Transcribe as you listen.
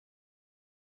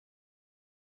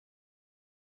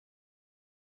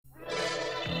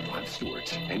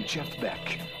Stewart and Jeff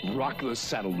Beck rock the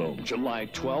Saddle Dome July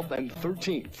 12th and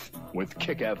 13th with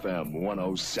KIK-FM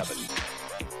 107.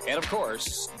 And of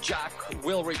course, Jock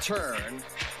will return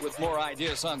with more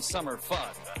ideas on summer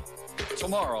fun.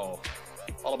 Tomorrow,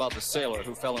 all about the sailor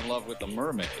who fell in love with the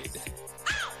mermaid.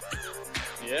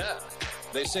 Yeah,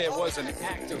 they say it was an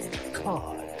act of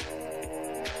God.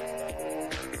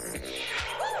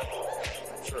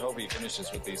 I sure hope he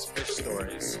finishes with these fish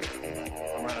stories.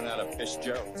 I'm running out of fish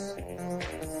jokes.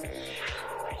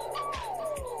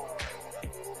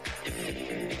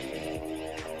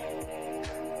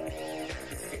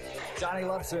 Johnny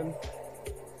loves him.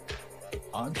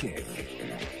 On KIK.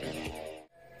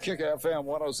 KIK-FM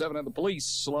 107 and the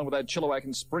Police, along with that Chilliwack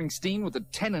and Springsteen with the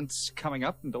Tenants coming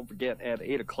up. And don't forget, at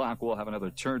 8 o'clock, we'll have another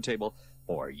turntable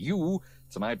for you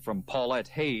tonight from Paulette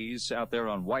Hayes out there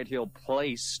on Whitehill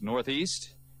Place,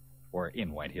 Northeast. Or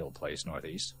in Whitehill Place,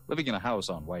 Northeast. Living in a house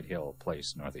on Whitehill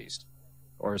Place, Northeast.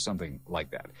 Or something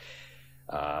like that.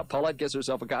 Paulette gets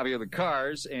herself a copy of the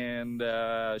Cars, and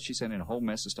she sent in a whole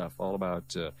mess of stuff all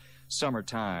about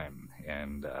summertime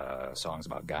and songs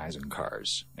about guys and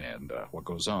cars and what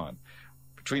goes on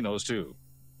between those two.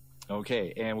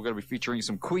 Okay, and we're going to be featuring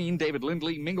some Queen, David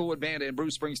Lindley, Minglewood Band, and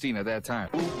Bruce Springsteen at that time.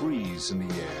 Cool breeze in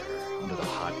the air under the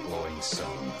hot glowing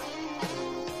sun.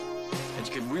 And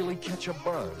you can really catch a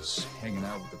buzz hanging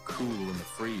out with the cool and the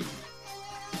free.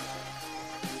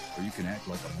 Or you can act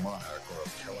like a monarch or a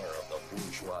pillar of the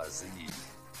bourgeoisie.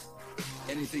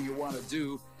 Anything you want to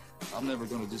do, I'm never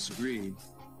going to disagree.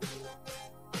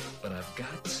 But I've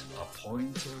got a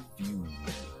point of view.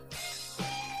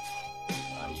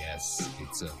 Ah, yes,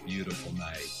 it's a beautiful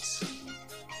night.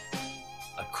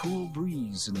 A cool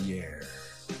breeze in the air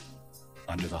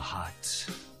under the hot,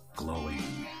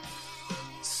 glowing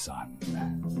sun.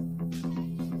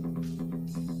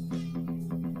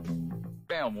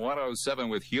 Bam, 107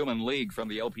 with Human League from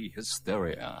the LP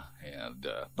Hysteria and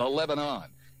the Lebanon.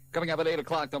 Coming up at 8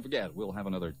 o'clock, don't forget, we'll have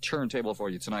another turntable for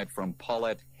you tonight from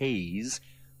Paulette Hayes,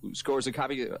 who scores a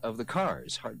copy of the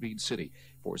Cars, Heartbeat City,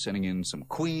 for sending in some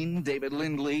Queen, David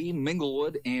Lindley,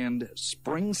 Minglewood, and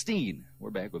Springsteen.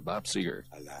 We're back with Bob Seger.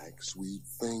 I like sweet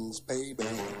things, baby.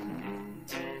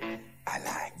 I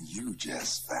like you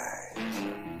just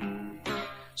fine.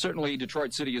 Certainly,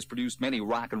 Detroit City has produced many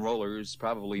rock and rollers,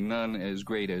 probably none as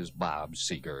great as Bob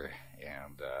Seger.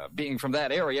 And being from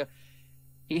that area,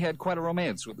 he had quite a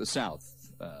romance with the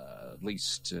South, at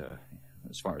least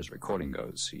as far as recording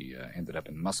goes. He ended up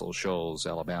in Muscle Shoals,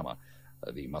 Alabama,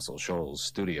 the Muscle Shoals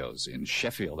Studios in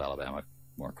Sheffield, Alabama,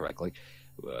 more correctly,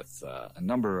 with a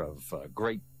number of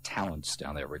great talents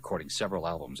down there recording several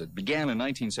albums. It began in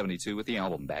 1972 with the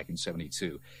album Back in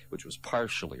 72, which was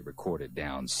partially recorded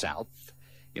down south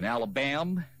in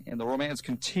Alabama, and the romance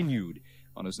continued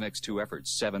on his next two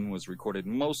efforts. Seven was recorded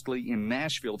mostly in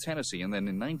Nashville, Tennessee, and then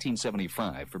in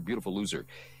 1975, for Beautiful Loser,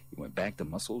 he went back to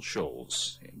Muscle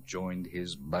Shoals and joined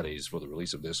his buddies for the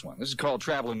release of this one. This is called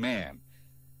Traveling Man.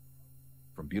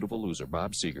 From Beautiful Loser,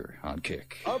 Bob Seger on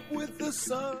KIK. Up with the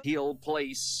sun. Hill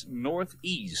Place,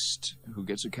 Northeast, who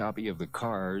gets a copy of the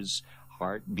Cars,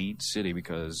 Heartbeat City,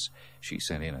 because she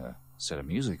sent in a set of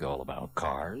music all about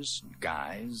cars, and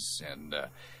guys, and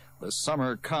the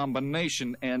summer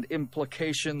combination and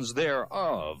implications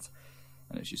thereof.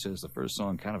 And as she says, the first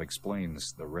song kind of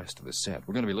explains the rest of the set.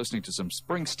 We're going to be listening to some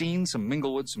Springsteen, some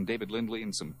Minglewood, some David Lindley,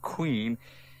 and some Queen.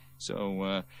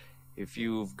 So if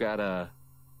you've got a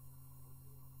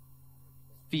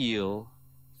feel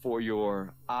for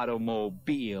your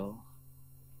automobile,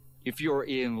 if you're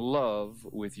in love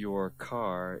with your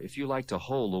car, if you like to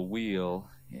hold a wheel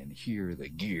and hear the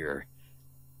gear,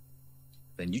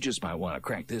 then you just might want to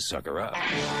crank this sucker up.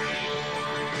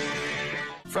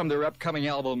 From their upcoming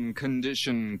album,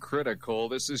 Condition Critical,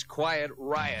 this is Quiet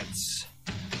Riots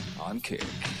on KIK.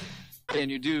 And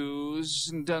your dues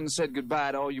and done said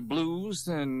goodbye to all your blues,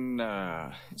 then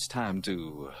it's time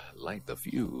to light the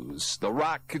fuse. The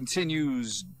rock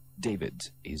continues. David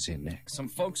is in next. Some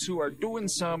folks who are doing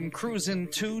some cruising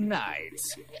tonight.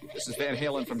 This is Van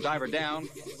Halen from Diver Down.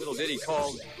 Little ditty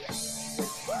called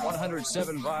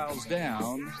 107 Miles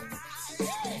Down.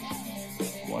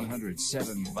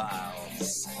 107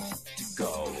 miles to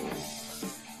go.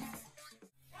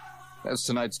 That's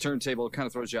tonight's turntable. It kind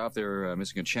of throws you off there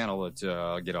missing a channel, but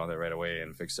I'll get on there right away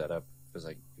and fix that up. Because,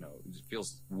 it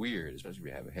feels weird, especially if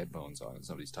you have headphones on and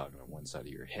somebody's talking on one side of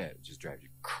your head. It just drives you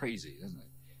crazy, doesn't it?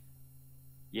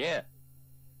 Yeah.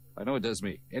 I know it does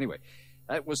me. Anyway,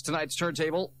 that was tonight's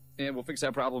turntable, and we'll fix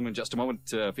that problem in just a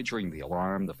moment, featuring The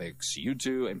Alarm, The Fix,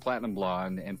 U2, and Platinum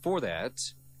Blonde. And for that,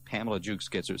 Pamela Jukes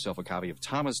gets herself a copy of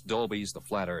Thomas Dolby's The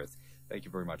Flat Earth. Thank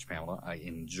you very much, Pamela. I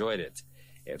enjoyed it.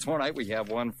 And tomorrow night we have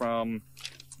one from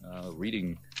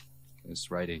reading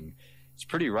this writing. It's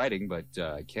pretty writing, but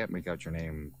I can't make out your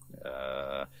name.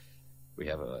 We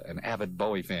have an avid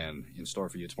Bowie fan in store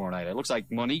for you tomorrow night. It looks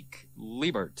like Monique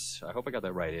Liebert. I hope I got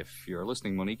that right. If you're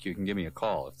listening, Monique, you can give me a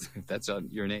call. If that's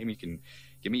your name, you can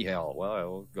give me hell.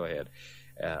 Well, go ahead.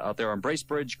 Out there on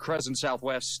Bracebridge Crescent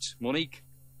Southwest, Monique,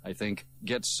 I think,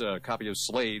 gets a copy of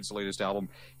Slade's latest album,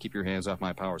 Keep Your Hands Off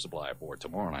My Power Supply, for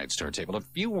tomorrow night's turntable. If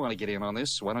you want to get in on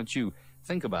this, why don't you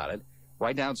think about it?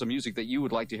 Write down some music that you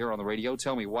would like to hear on the radio.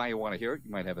 Tell me why you want to hear it. You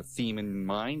might have a theme in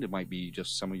mind. It might be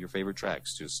just some of your favorite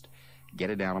tracks. Just get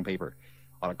it down on paper.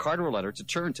 On a card or a letter to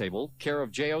Turntable, care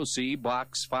of JOC,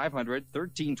 Box 500,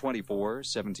 1324,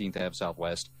 17th Ave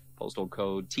Southwest, postal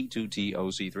code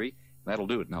T2TOC3. That'll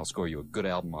do it, and I'll score you a good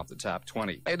album off the top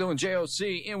 20. Hey, doing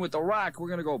JOC in with the rock. We're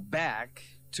going to go back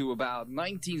to about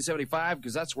 1975,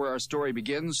 because that's where our story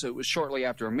begins. It was shortly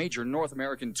after a major North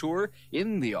American tour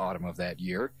in the autumn of that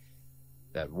year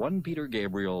that one Peter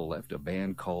Gabriel left a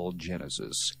band called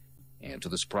Genesis. And to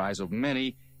the surprise of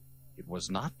many, it was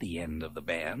not the end of the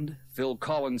band. Phil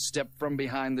Collins stepped from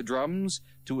behind the drums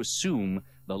to assume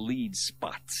the lead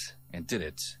spot, and did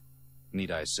it,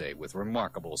 need I say, with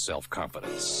remarkable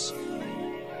self-confidence.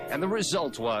 And the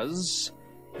result was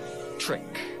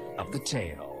Trick of the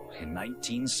Tail in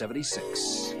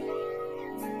 1976.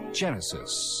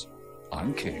 Genesis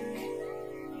on KIK.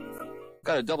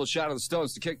 Got a double shot of the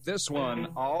Stones to kick this one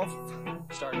off,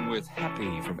 starting with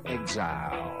Happy from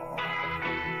Exile.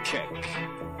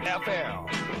 KIK-FM.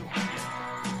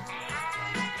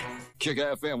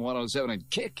 KIK-FM 107 and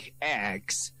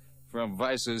KIK-X from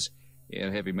Vices.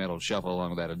 And Heavy Metal Shuffle, along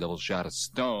with that, a double shot of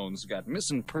Stones. Got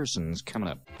Missing Persons coming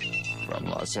up from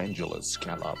Los Angeles,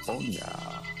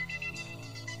 California.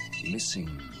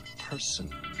 Missing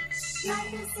Persons.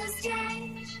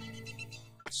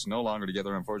 It's no longer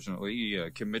together, unfortunately.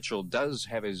 Kim Mitchell does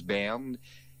have his band.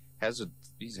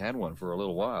 He's had one for a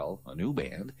little while, a new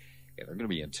band. And they're going to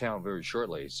be in town very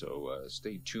shortly, so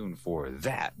stay tuned for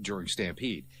that during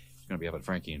Stampede. It's going to be up at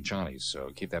Frankie and Johnny's, so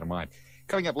keep that in mind.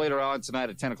 Coming up later on tonight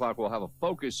at 10 o'clock, we'll have a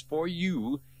focus for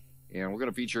you. And we're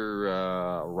going to feature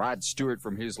Rod Stewart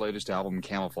from his latest album,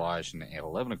 Camouflage. And at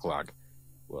 11 o'clock,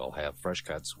 we'll have Fresh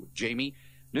Cuts with Jamie.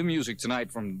 New music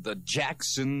tonight from the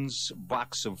Jacksons,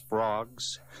 Box of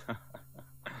Frogs.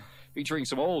 Featuring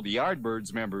some old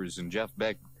Yardbirds members, and Jeff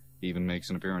Beck even makes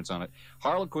an appearance on it.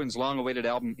 Harlequin's long-awaited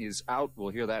album is out.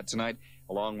 We'll hear that tonight,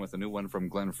 along with a new one from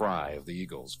Glenn Fry of the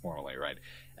Eagles, formerly, right?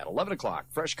 At 11 o'clock,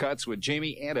 Fresh Cuts with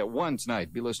Jamie, and at 1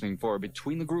 tonight, be listening for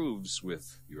Between the Grooves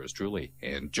with yours truly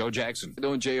and Joe Jackson.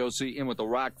 Doing JOC in with the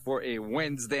rock for a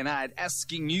Wednesday night,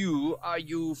 asking you, are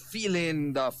you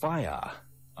feeling the fire?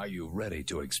 Are you ready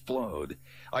to explode?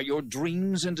 Are your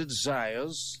dreams and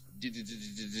desires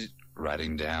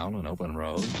riding down an open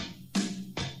road?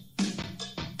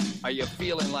 Are you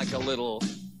feeling like a little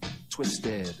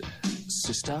twisted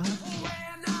sister?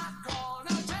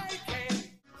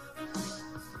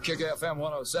 KIK-FM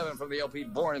 107 from the LP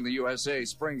Born in the USA.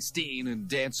 Springsteen and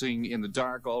Dancing in the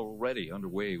Dark already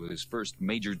underway with his first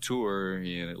major tour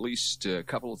in at least a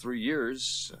couple of 3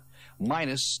 years,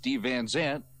 minus Steve Van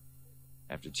Zandt.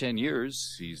 After 10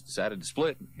 years, he's decided to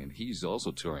split, and he's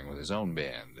also touring with his own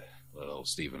band, Little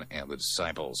Stephen and the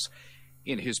Disciples.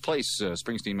 In his place,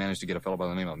 Springsteen managed to get a fellow by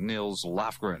the name of Nils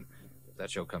Lofgren. If that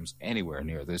show comes anywhere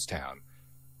near this town,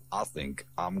 I think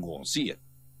I'm going to see it.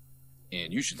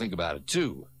 And you should think about it,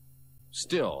 too.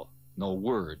 Still, no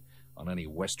word on any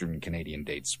Western Canadian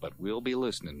dates, but we'll be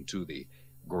listening to the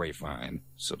grapevine,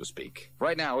 so to speak.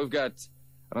 Right now, we've got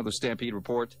another Stampede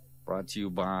Report brought to you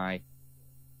by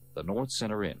the North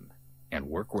Center Inn and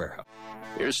Work Warehouse.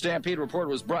 Your Stampede Report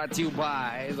was brought to you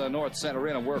by the North Center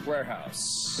Inn and Work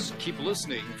Warehouse. Keep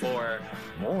listening for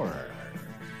more.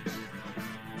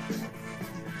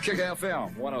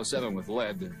 KIK-FM 107 with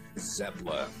Led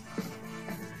Zeppelin.